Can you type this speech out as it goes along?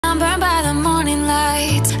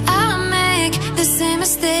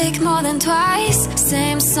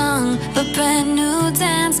song, but brand new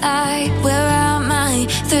dance. I wear out my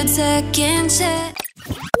third second check.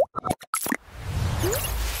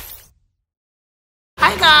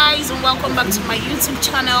 Hi guys, and welcome back to my YouTube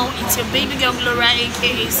channel. It's your baby girl Gloria,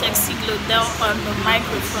 aka Sexy Glodell on the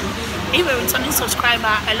microphone. If you're a returning subscriber,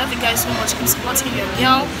 I love you guys so much. Keep supporting your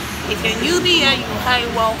girl. If you're newbie here, you're highly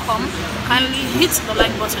welcome. Kindly hit the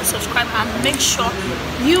like button, subscribe, and make sure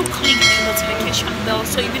you click the notification bell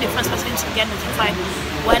so you'll be the first person to get notified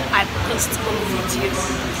when I post a video.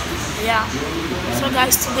 Yeah, so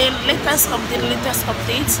guys, today latest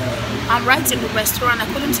update. I'm right in the restaurant. I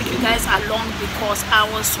couldn't take you guys along because I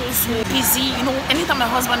was so busy. You know, anytime my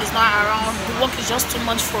husband is not around, the work is just too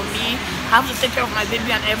much for me. I have to take care of my baby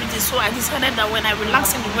and everything, so I decided that when I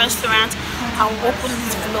relax in the restaurant, I'll open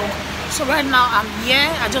this vlog. So right now I'm here.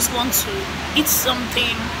 I just want to eat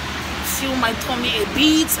something, fill my tummy a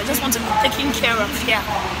bit. I just want to be taken care of here.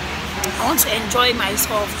 I want to enjoy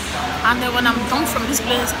myself, and then when I'm done from this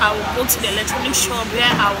place, I will go to the electronic shop where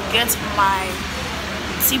I will get my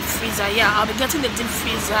deep freezer. Yeah, I'll be getting the deep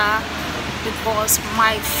freezer because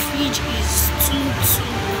my fridge is too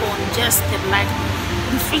congested. Like,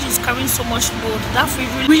 the fridge is carrying so much load. That fridge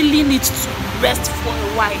really needs to rest for a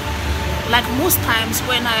while. Like most times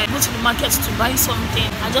when I go to the market to buy something,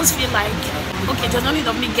 I just feel like, okay, there's no need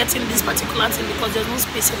of me getting this particular thing because there's no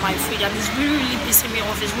space in my fridge, and it's really pissing me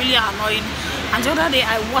off. It's really annoying. And the other day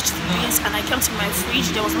I watched the beans and I kept in my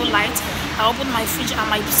fridge. There was no light. I opened my fridge and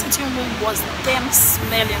my sitting room was damn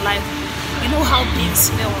smelling. Like, you know how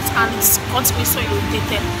beans smells, and it's got me so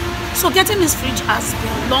irritated. So getting this fridge has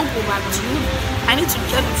been long overdue. I need to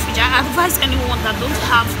get the fridge. I advise anyone that don't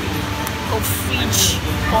have a fridge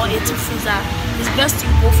or a deep freezer, it's best to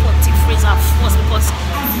go for deep freezer first because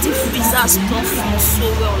deep freezer store food so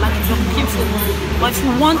well. Like if you're cooking food, but if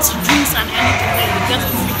you want drinks and anything, then you get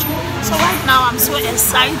the fridge. So right now I'm so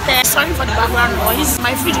excited. Sorry for the background noise.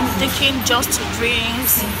 My fridge will be taking just to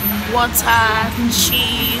drinks, water,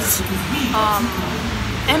 cheese,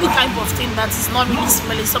 any type of thing that is not really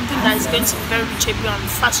smelly, something that is going to be very reachable and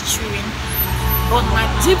fast chewing. But my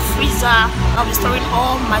deep freezer, I'll be storing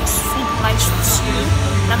all my soup, my stew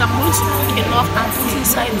that I'm going to cook enough and put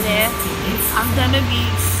inside there. And then maybe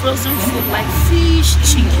frozen food like fish,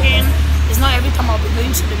 chicken. It's not every time I'll be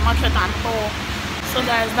going to the market and all. So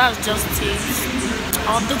guys, that's just it.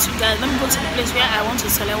 I'll update you guys. Let me go to the place where I want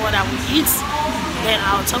to select what I will eat. Then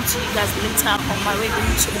I'll talk to you guys later on my way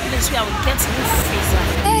going to the place where I will get the freezer.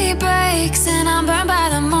 Day breaks and I'm burned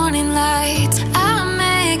by the morning light. I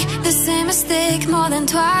make the same mistake more than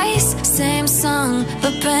twice. Same song,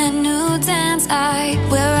 but brand new dance. I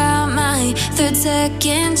wear out my third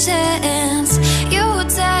second chance. You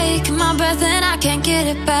take my breath and I can't get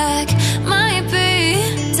it back. Might be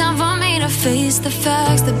time for me to face the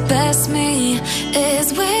facts. The best me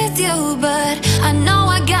is with you, but I know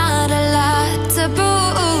I got a lot to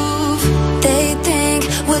prove. They think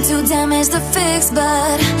we're too damaged to fix,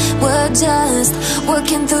 but we're just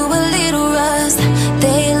working through a little rust.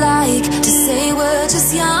 They like to say we're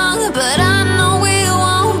just young, but I know we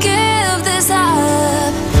won't give this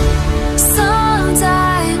up.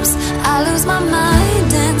 Sometimes I lose my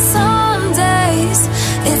mind, and some days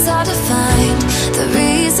it's hard to find the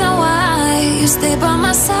reason why you stay by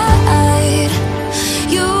my side.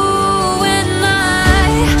 You and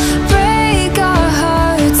I break our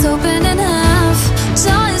hearts open in half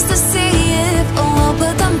just to see if we'll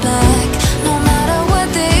put them back. No matter what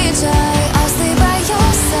they try, I'll stay by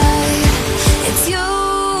your side. It's you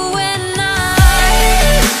and I.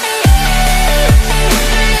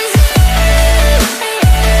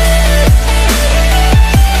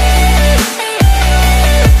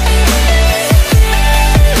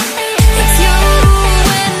 It's you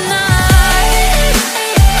and I.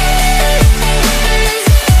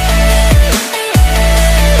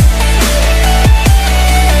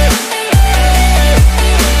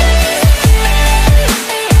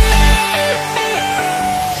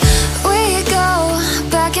 We go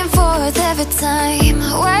back and forth every time,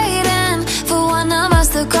 waiting for one of us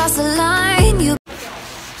to cross the line. You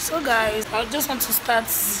So guys, I just want to start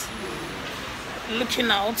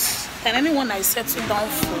looking out, and anyone I settle down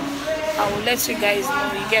for, I will let you guys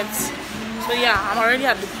know. You get? So yeah, I'm already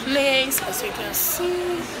at the place. As you can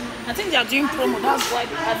see, I think they are doing promo. That's why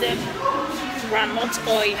they added granite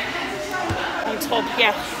oil on top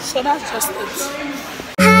here. So that's just it.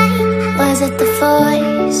 Was it the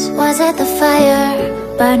voice? Was it the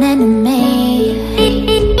fire burning in me?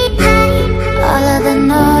 All of the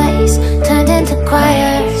noise turned into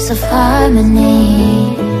choirs of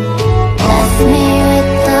harmony. Left me with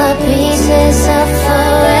the pieces of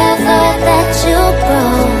forever that you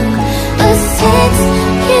broke. But since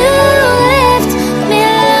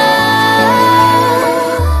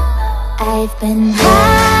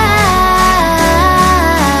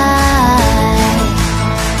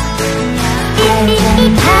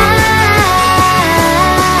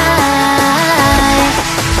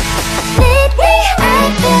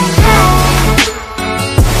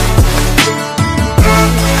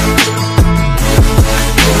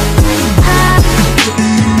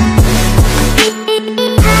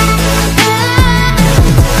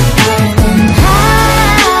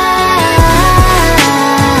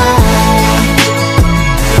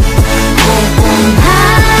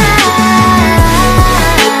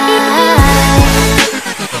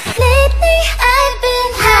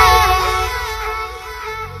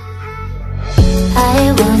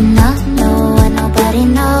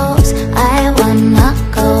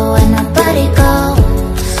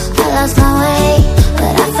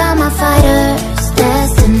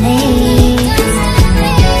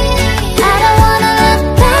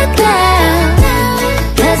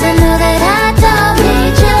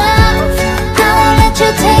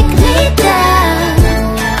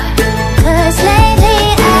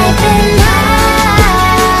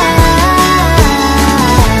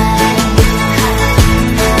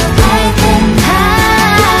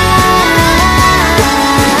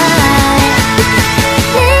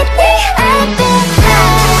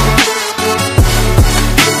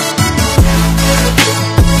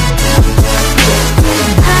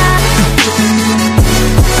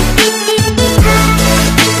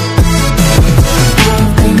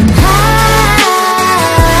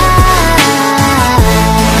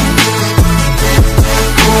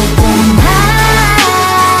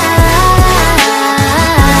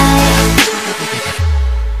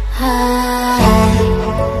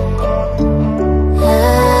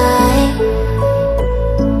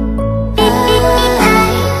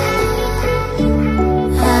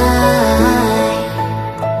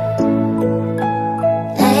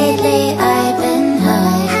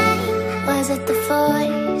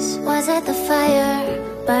it the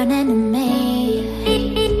fire burning in me?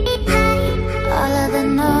 All of the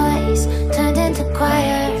noise turned into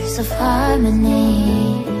choirs of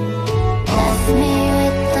harmony. Left me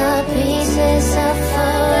with the pieces of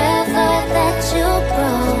forever that you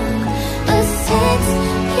broke. But since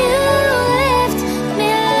you left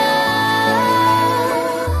me low,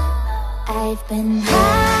 I've been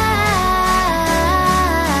high.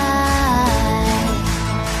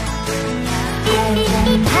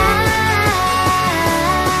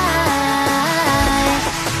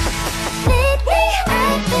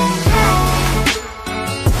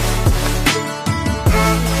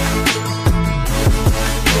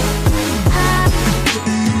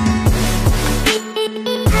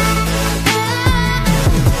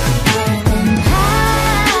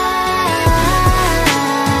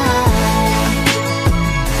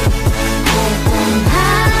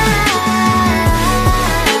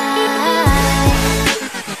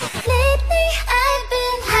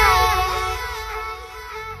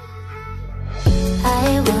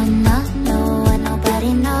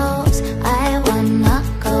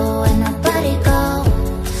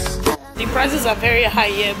 Prices are very high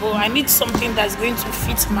here, but I need something that's going to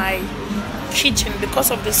fit my kitchen because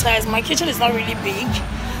of the size. My kitchen is not really big.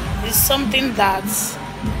 It's something that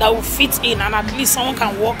will fit in and at least someone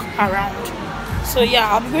can walk around. So yeah,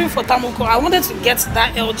 I'll be going for thermocol. I wanted to get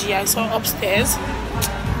that LG I saw upstairs,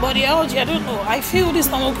 but the LG, I don't know, I feel this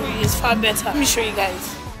thermocol is far better. Let me show you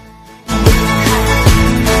guys.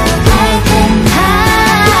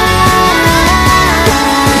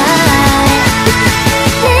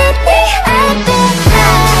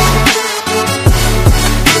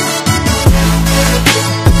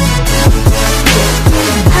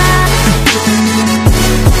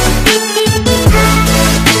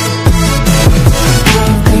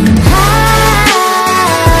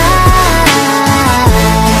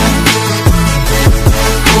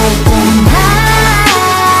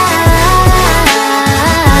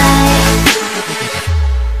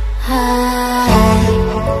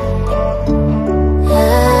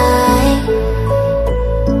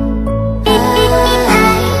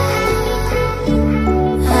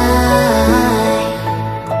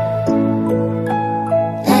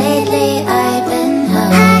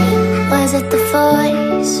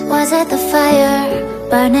 Was it the fire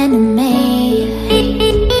burning in me?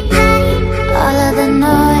 All of the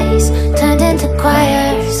noise turned into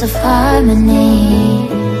choirs of harmony.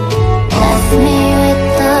 Left me with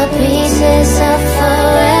the pieces of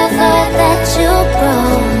forever that you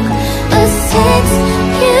broke. But since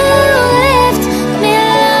you left me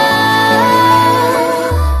low,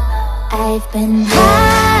 I've been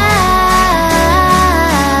high.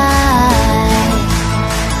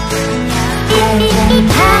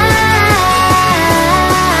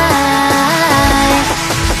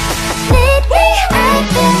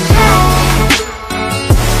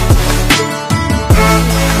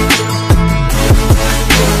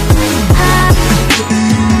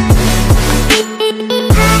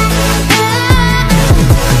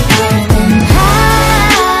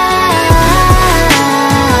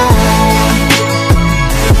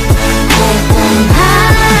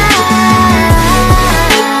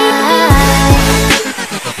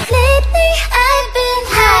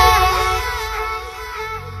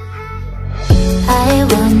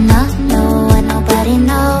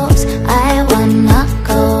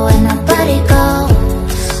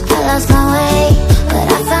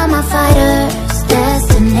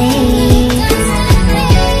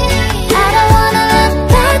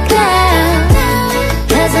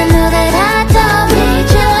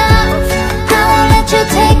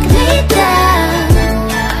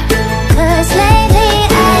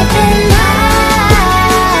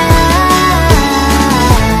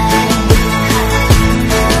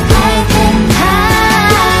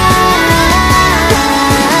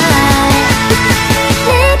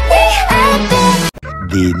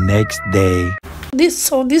 The next day.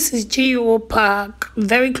 This is GO Park,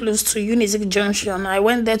 very close to Unity Junction. I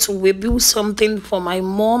went there to rebuild something for my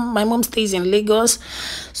mom. My mom stays in Lagos,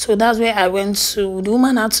 so that's where I went to. The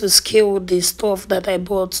woman had to scale the stuff that I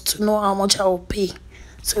bought to know how much I will pay.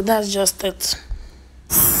 So that's just it.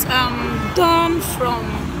 I'm done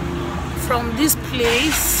from this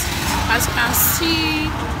place. As you can see,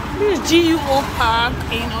 this is GO Park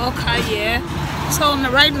in Awka here. So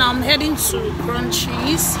right now I'm heading to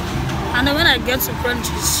Crunchies, and then when I get to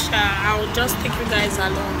Crunchies, I'll just take you guys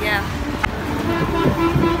along. Yeah.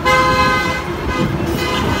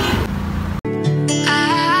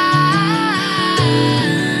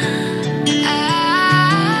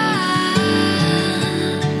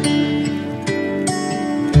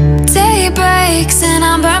 Day breaks and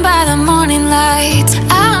I'm burned burned by the morning light.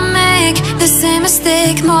 I make the same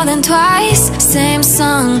mistake more than twice. Same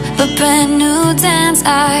song, but brand new dance.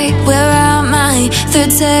 I wear out my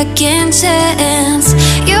third second chance.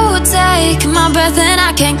 You take my breath and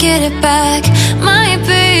I can't get it back. Might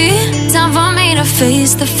be time for me to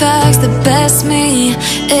face the facts. The best me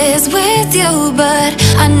is with you, but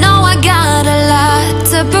I know I got a lot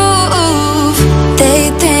to prove.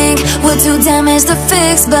 They think we're too damaged to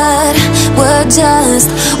fix, but we're just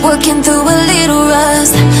working through a little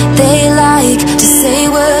rust. They like to say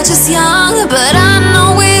we're just young, but I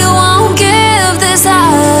know we won't give this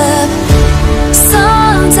up.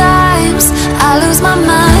 Sometimes I lose my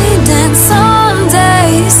mind, and some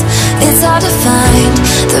days it's hard to find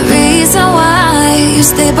the reason why you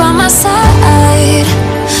stay by my side.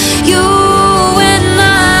 You and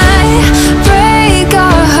I break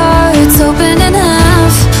our hearts open in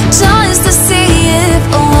half, just to see if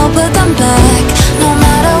we'll put them back. No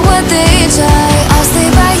matter what they try, I'll stay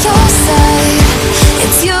by your side.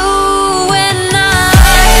 It's you and I.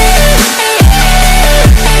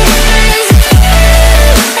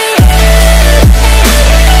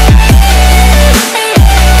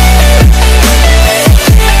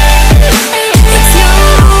 It's you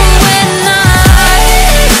and I.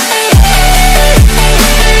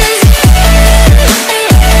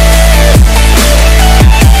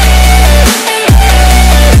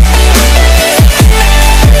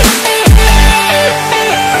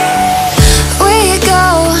 We go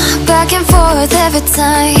back and forth every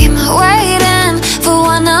time, waiting for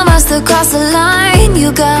one of us to cross the line.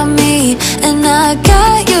 You got me and I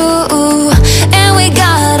got you, and we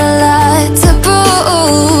got a lot to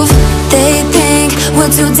prove. They think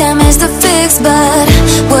we're too damaged to fix, but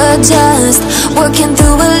we're just working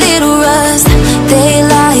through a little rust. They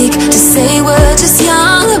like to say we're just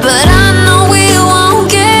young, but I know we won't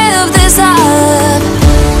give this up.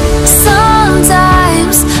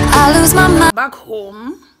 Sometimes I lose my mind. Back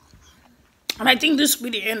home, and I think this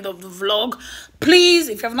will be the end of the vlog. Please,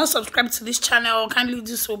 if you have not subscribed to this channel, kindly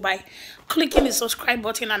do so by clicking the subscribe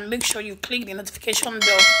button, and make sure you click the notification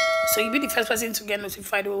bell so you'll be the first person to get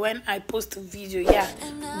notified when I post a video. Yeah,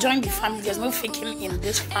 join the family. There's no faking in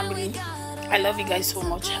this family. I love you guys so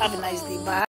much. Have a nice day. Bye.